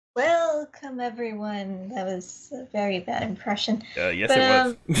Welcome, everyone. That was a very bad impression. Yes,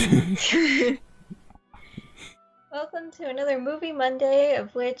 it was. Welcome to another Movie Monday,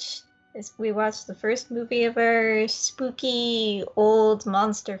 of which we watched the first movie of our spooky old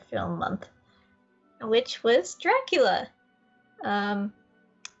monster film month, which was Dracula. I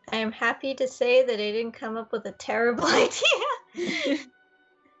am happy to say that I didn't come up with a terrible idea.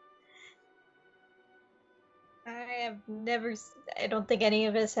 I don't think any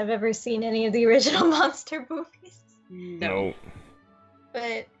of us have ever seen any of the original monster movies. No. But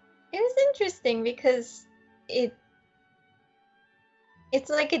it was interesting because it's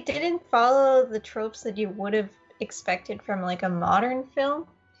like it didn't follow the tropes that you would have expected from like a modern film.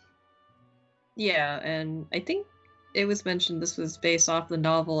 Yeah, and I think it was mentioned this was based off the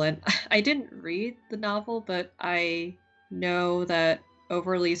novel, and I didn't read the novel, but I know that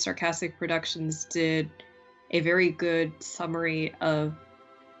Overly Sarcastic Productions did a very good summary of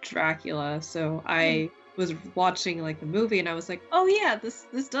Dracula, so I was watching like the movie and I was like, oh yeah, this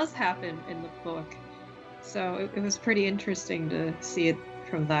does happen in the book. So it was pretty interesting to see it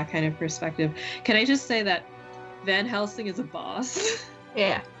from that kind of perspective. Can I just say that Van Helsing is a boss?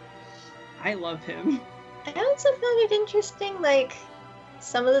 Yeah. I love him. I also found it interesting, like,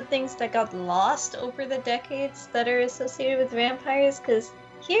 some of the things that got lost over the decades that are associated with vampires, because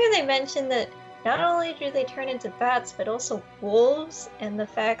here they mention that not only do they turn into bats, but also wolves, and the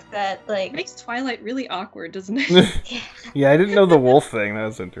fact that, like... It makes Twilight really awkward, doesn't it? Yeah, I didn't know the wolf thing. That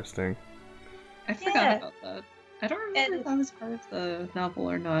was interesting. I forgot about that. I don't remember if that was part of the novel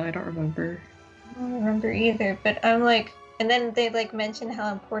or not. I don't remember. I don't remember either, but I'm like... And then they, like, mention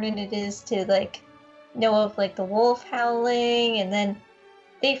how important it is to, like, know of, like, the wolf howling, and then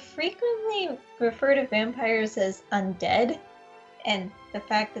they frequently refer to vampires as undead, and the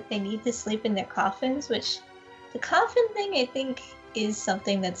fact that they need to sleep in their coffins, which the coffin thing, I think, is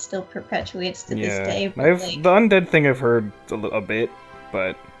something that still perpetuates to this day. But, the undead thing I've heard a bit,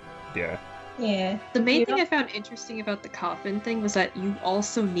 but yeah. Yeah. The main thing I found interesting about the coffin thing was that you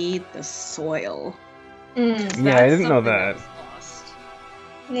also need the soil. Yeah, I didn't know that. Lost.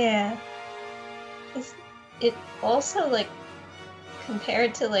 Yeah. It also, like,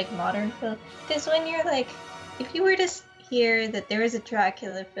 compared to, like, modern film, because when you're, like, if you were to hear that there is a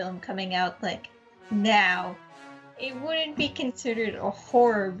Dracula film coming out, like, now, it wouldn't be considered a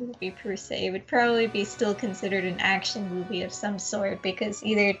horror movie per se. It would probably be still considered an action movie of some sort, because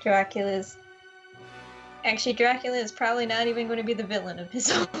either Dracula is probably not even going to be the villain of his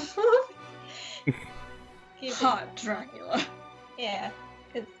own movie. Hot Dracula. Yeah,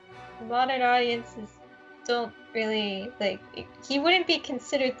 because modern audiences don't really, like, he wouldn't be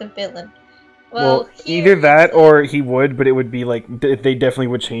considered the villain. Well, either that or he would, but it would be like, they definitely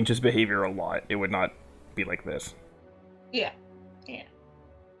would change his behavior a lot. It would not be like this. Yeah. Yeah.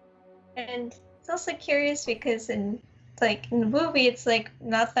 And it's also curious because in the movie, it's like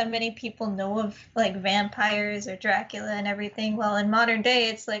not that many people know of like vampires or Dracula and everything. Well, in modern day,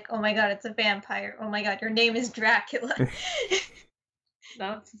 it's like, oh my god, it's a vampire. Oh my god, your name is Dracula.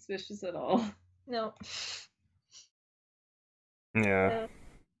 Not suspicious at all. No. Yeah.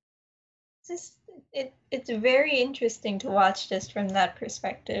 It's very interesting to watch just from that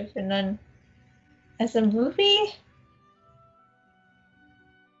perspective, and then as a movie,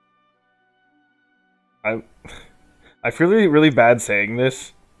 I feel really, really bad saying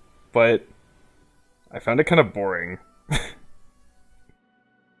this, but I found it kind of boring.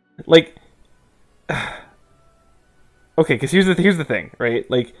 Like, okay, because here's the thing, right?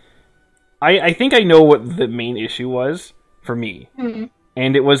 Like, I think I know what the main issue was for me. Mm-hmm.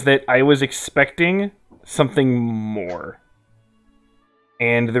 And it was that I was expecting something more.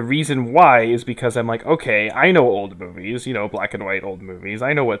 And the reason why is because I'm like, okay, I know old movies, you know, black and white old movies.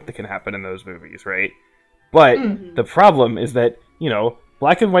 I know what can happen in those movies, right? But the problem is that, you know,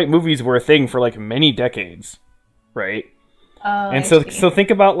 black and white movies were a thing for like many decades, right? And so think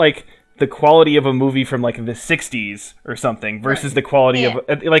about like the quality of a movie from like the 60s or something versus the quality of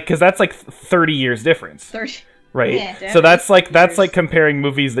like, because that's like 30 years difference. 30. Right, Yeah. so that's like comparing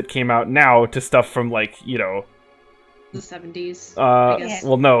movies that came out now to stuff from like, you know, the 70s. I guess.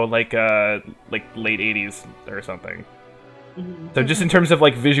 Well, no, like late 80s or something. Mm-hmm. So just in terms of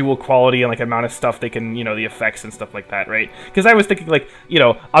like visual quality and like amount of stuff they can, you know, the effects and stuff like that, right? Because I was thinking like, you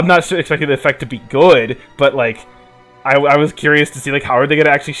know, I'm not expecting the effect to be good, but like, I was curious to see like how are they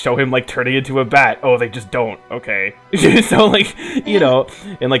gonna actually show him like turning into a bat? Oh, they just don't. Okay, so like, you know,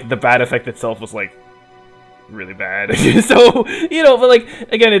 and like the bat effect itself was like really bad. So, you know, but like,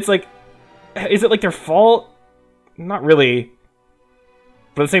 again, it's like, is it like their fault? Not really.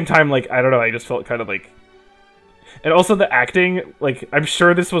 But at the same time, like, I don't know, I just felt kind of like, And also the acting, like, I'm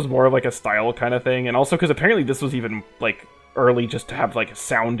sure this was more of like a style kind of thing, and also because apparently this was even like early just to have like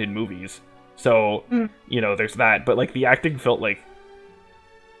sound in movies. So, you know, there's that. But like the acting felt like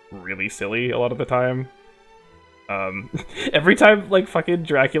really silly a lot of the time. Every time like fucking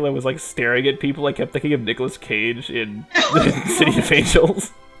Dracula was like staring at people, I kept thinking of Nicolas Cage in City of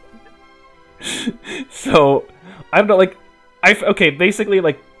Angels. So I don't know, like okay, basically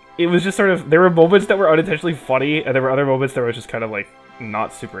like it was just sort of, there were moments that were unintentionally funny, and there were other moments that were just kind of like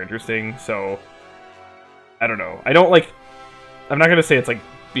not super interesting. So I don't know. I'm not gonna say it's like,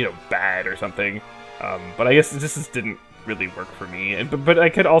 you know, bad or something, but I guess this just didn't really work for me. And but I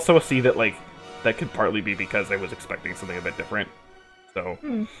could also see that like that could partly be because I was expecting something a bit different. So,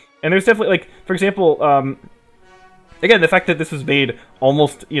 and there's definitely like, for example, again, the fact that this was made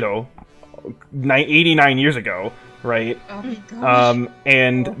almost, you know, 89 years ago, right? Oh my gosh.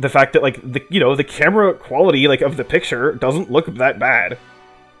 And the fact that like the, you know, the camera quality like of the picture doesn't look that bad,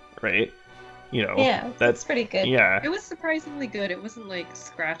 right? You know, Yeah, that's pretty good. Yeah, It was surprisingly good. It wasn't like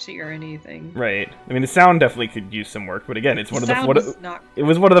scratchy or anything. right. I mean, the sound definitely could use some work, but again, it's one of the not... it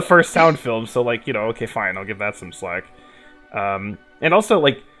was one of the first sound films, so like, you know, okay, fine, I'll give that some slack. And also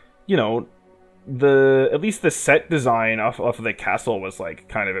like, you know, at least the set design off of the castle was like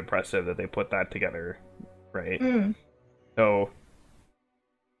kind of impressive that they put that together, right? So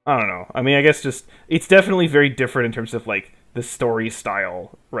I don't know. I mean, I guess just it's definitely very different in terms of like the story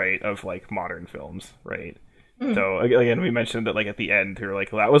style, right, of like modern films, right? So again, we mentioned that like at the end, we were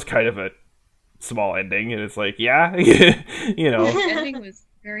like, well, that was kind of a small ending, and it's like, yeah, you know, The ending was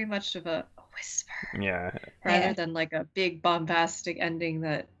very much of a whisper, yeah, rather than like a big bombastic ending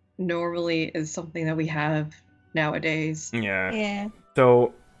that normally is something that we have nowadays. yeah.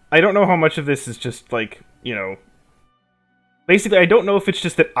 So I don't know how much of this is just like, you know, basically I don't know if it's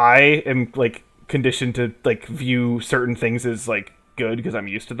just that I am like conditioned to like view certain things as like good because I'm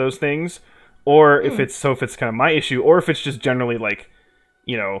used to those things, or if it's kind of my issue, or if it's just generally like,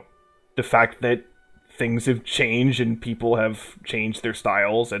 you know, the fact that things have changed and people have changed their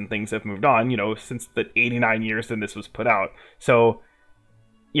styles and things have moved on, you know, since the 89 years that this was put out. So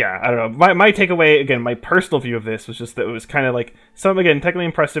yeah, I don't know. My takeaway, again, my personal view of this was just that it was kind of like, some, again, technically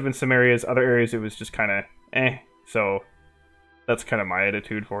impressive in some areas, other areas it was just kind of eh. So that's kind of my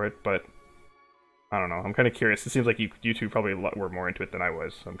attitude for it, but I don't know. I'm kind of curious. It seems like you two probably were more into it than I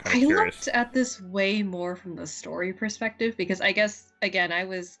was, so I'm kind of curious. I looked at this way more from the story perspective because I guess, again, I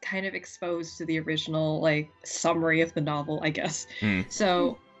was kind of exposed to the original, like, summary of the novel, I guess.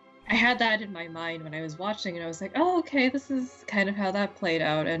 So I had that in my mind when I was watching, and I was like, oh, okay, this is kind of how that played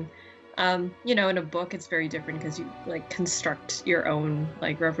out. And, you know, in a book, it's very different because you, like, construct your own,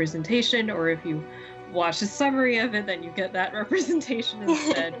 like, representation, or if you watch a summary of it, then you get that representation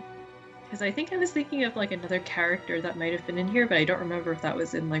instead. Because I think I was thinking of like another character that might have been in here, but I don't remember if that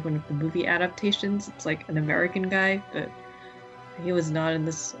was in like one of the movie adaptations. It's like an American guy, but he was not in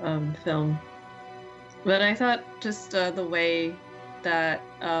this film. But I thought just the way that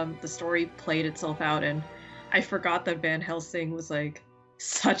the story played itself out, and I forgot that Van Helsing was like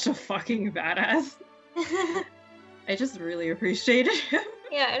such a fucking badass. I just really appreciated him.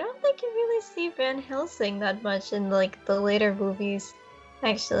 Yeah, I don't think you really see Van Helsing that much in like the later movies.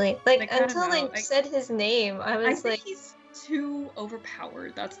 Actually, like until they said his name, I was like, he's too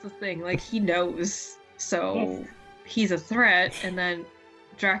overpowered. That's the thing. Like he knows, so he's a threat, and then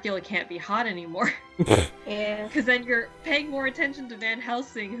Dracula can't be hot anymore. Yeah, because then you're paying more attention to Van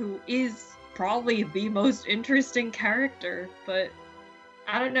Helsing, who is probably the most interesting character. But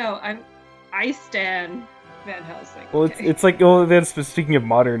I don't know. I stan Van Helsing. Well, okay? it's like, well, then speaking of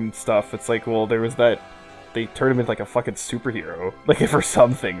modern stuff, it's like, well, there was that. They turned him into like a fucking superhero, like for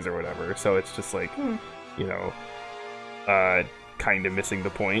some things or whatever. So it's just like, you know, kind of missing the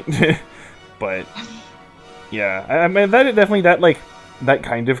point. But yeah, I mean that definitely that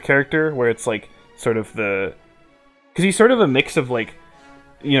kind of character where it's like sort of because he's sort of a mix of like,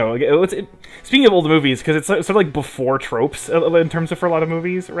 you know, speaking of old movies, because it's sort of like before tropes in terms of for a lot of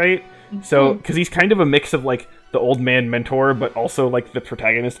movies, right? So because he's kind of a mix of like the old man mentor, but also like the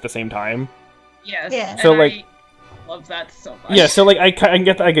protagonist at the same time. Yes. Yeah. So like, I love that so much. Yeah. So like, I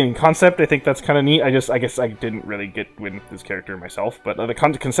get that again concept. I think that's kind of neat. I guess I didn't really get with this character myself, but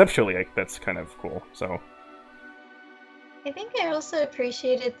conceptually, that's kind of cool. So. I think I also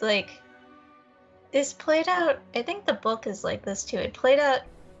appreciated like this played out. I think the book is like this too. It played out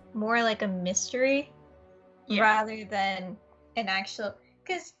more like a mystery rather than an actual.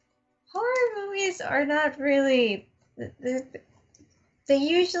 Because horror movies are not really. They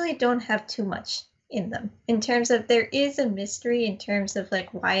usually don't have too much in them. In terms of there is a mystery in terms of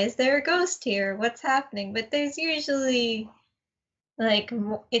like why is there a ghost here? What's happening? But there's usually like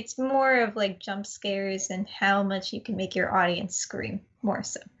it's more of like jump scares and how much you can make your audience scream more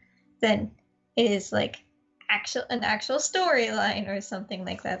so than it is like an actual storyline or something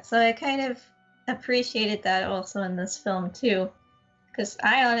like that. So I kind of appreciated that also in this film too, because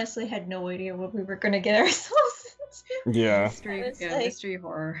I honestly had no idea what we were gonna get ourselves into. Yeah. Mystery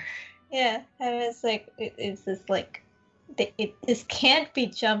horror. Yeah, I was like, is this like, this can't be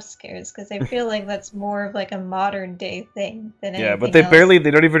jump scares because I feel like that's more of like a modern day thing than anything but they else.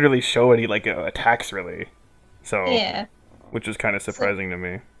 they don't even really show any like attacks really, so yeah, which is kind of surprising to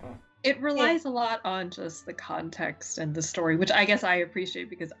me. It relies a lot on just the context and the story, which I guess I appreciate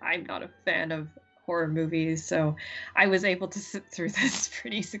because I'm not a fan of horror movies, so I was able to sit through this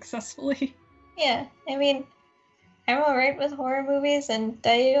pretty successfully. Yeah, I mean, I'm alright with horror movies, and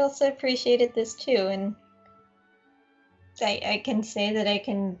I also appreciated this too, and I can say that I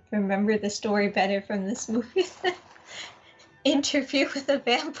can remember the story better from this movie than Interview with a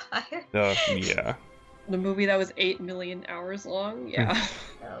Vampire. Yeah. The movie that was 8 million hours long, yeah.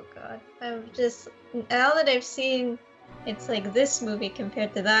 Oh god. I'm just, now that I've seen it's like this movie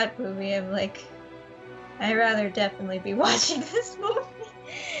compared to that movie, I'm like, I'd rather definitely be watching this movie.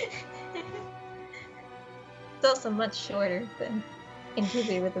 It's also much shorter than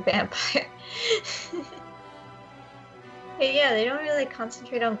Interview with a Vampire. But yeah, they don't really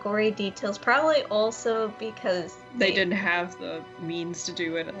concentrate on gory details, probably also because they didn't have the means to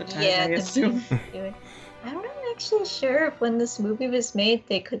do it at the time, yeah, I assume. I'm not actually sure if when this movie was made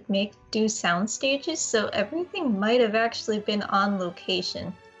they could do sound stages, so everything might have actually been on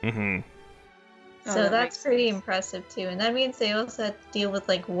location. Mm-hmm. So that's pretty impressive too, and that means they also had to deal with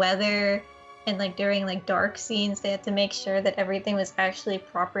like weather, and like during like dark scenes they had to make sure that everything was actually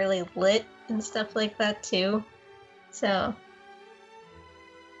properly lit and stuff like that too. So,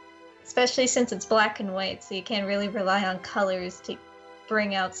 especially since it's black and white, so you can't really rely on colors to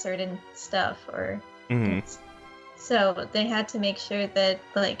bring out certain stuff or so they had to make sure that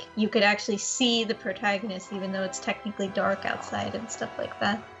like you could actually see the protagonist even though it's technically dark outside and stuff like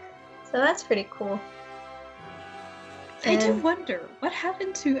that. So that's pretty cool. I do wonder what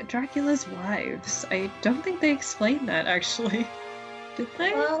happened to Dracula's wives. I don't think they explained that actually. Did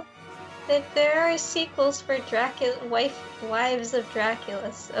they? Well, there are sequels for Dracula, Wives of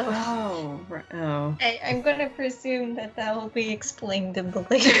Dracula, so I'm gonna presume that will be explained in the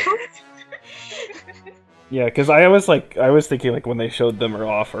later. Yeah, because I was thinking like when they showed them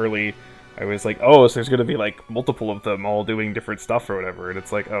off early, I was like, oh, so there's gonna be like multiple of them all doing different stuff or whatever, and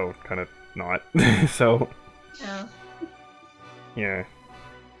it's like, oh, kind of not. So. Oh. Yeah.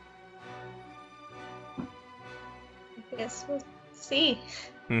 I guess we'll see.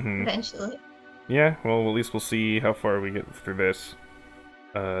 Eventually. Yeah, well, at least we'll see how far we get through this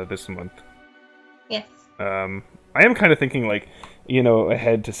month. Yes. I am kind of thinking, like,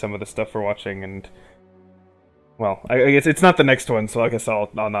 ahead to some of the stuff we're watching, and well, I guess it's not the next one, so I guess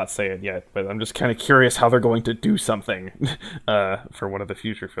I'll not say it yet. But I'm just kind of curious how they're going to do something for one of the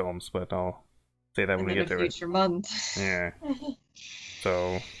future films. But I'll say that when we get to it. Future month. Yeah.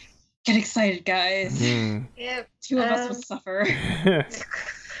 So. Get excited, guys. Yep. Two of us will suffer.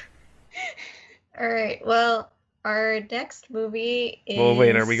 Alright, well, our next movie is... Well,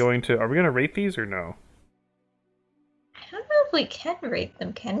 wait, are we gonna rate these or no? I don't know if we can rate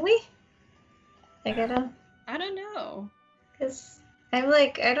them, can we? Like, I don't know. Because I'm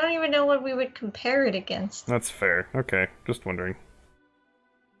like, I don't even know what we would compare it against. That's fair. Okay, just wondering.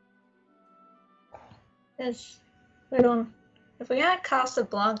 Because if we had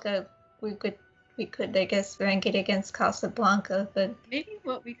Casablanca, we could, I guess, rank it against Casablanca, but... Maybe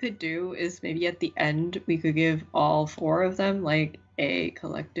what we could do is maybe at the end we could give all four of them, like, a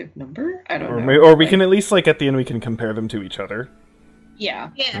collective number? I don't know. Or we can at least, like, at the end we can compare them to each other.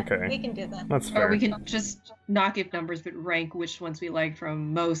 Yeah. Yeah, okay. We can do that. That's fair. Or we can just not give numbers, but rank which ones we like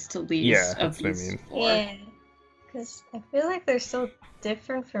from most to least of these four. Yeah, because I feel like they're so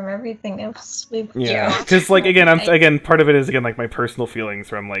different from everything else we've... Yeah, because, like, again, part of it is, again, like, my personal feelings,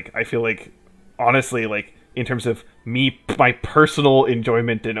 where I'm like, I feel like, honestly, like, in terms of my personal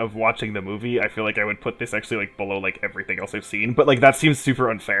enjoyment of watching the movie, I feel like I would put this actually, like, below, like, everything else I've seen, but, like, that seems super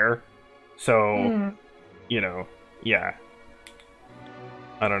unfair, so, yeah.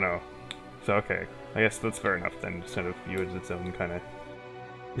 I don't know. So, okay. I guess that's fair enough, then, just kind of view it as its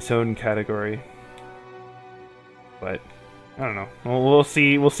own category. But... I don't know. Well, we'll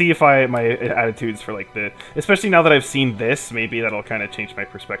see. We'll see if my attitudes for like especially now that I've seen this, maybe that'll kind of change my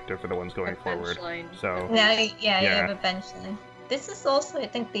perspective for the ones going forward. Line. So yeah, you have a bench line. this is also, I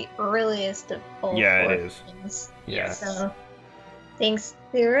think, the earliest of all Yeah, four it is. films. Yeah. So things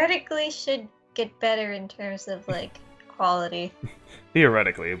theoretically should get better in terms of like quality.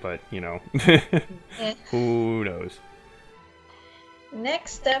 Theoretically, but you know, Yeah. who knows?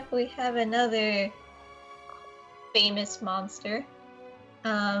 Next up, we have another famous monster.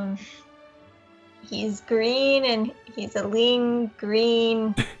 He's green and he's a lean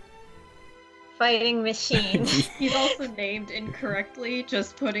green fighting machine. He's also named incorrectly,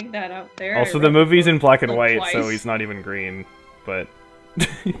 just putting that out there. Also, I the read movie's in book black and like white, twice. so he's not even green. But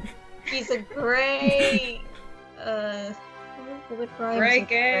He's a gray. What rhymes Gray with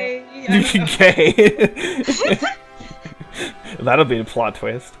gay. I don't know. gay. That'll be a plot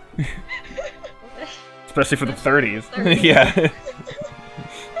twist, especially for the 30s. 30s. Yeah.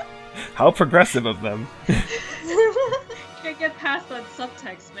 How progressive of them. Can't get past that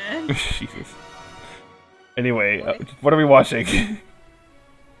subtext, man. Jesus. Anyway, what are we watching?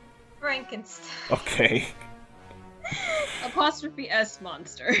 Frankenstein. Okay. Apostrophe S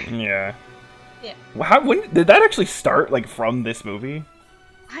monster. Yeah. Yeah. Well, when did that actually start? Like from this movie?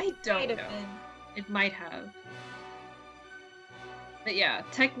 I don't Might have know. been. It might have. But yeah,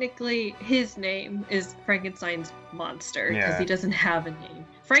 technically his name is Frankenstein's monster because Yeah. he doesn't have a name.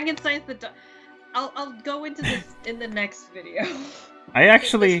 Frankenstein's the I'll go into this in the next video. I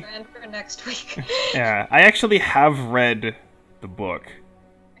actually, Keep this rant for next week. yeah, I actually have read the book.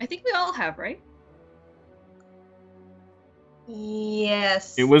 I think we all have, right?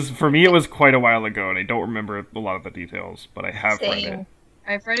 Yes. It was, for me, it was quite a while ago, and I don't remember a lot of the details, but I have read Same. it.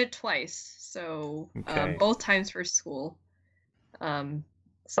 I've read it twice, so Okay. both times for school.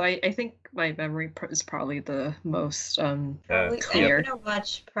 So I think my memory is probably the most Probably, clear. I'm gonna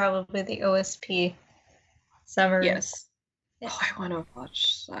watch probably the OSP summary. Yes. Yeah. Oh, I want to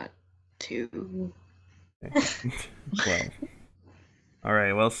watch that too. Well.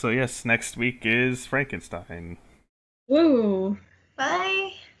 Alright, well, so yes, next week is Frankenstein. Woo!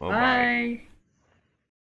 Bye. Bye-bye. Bye.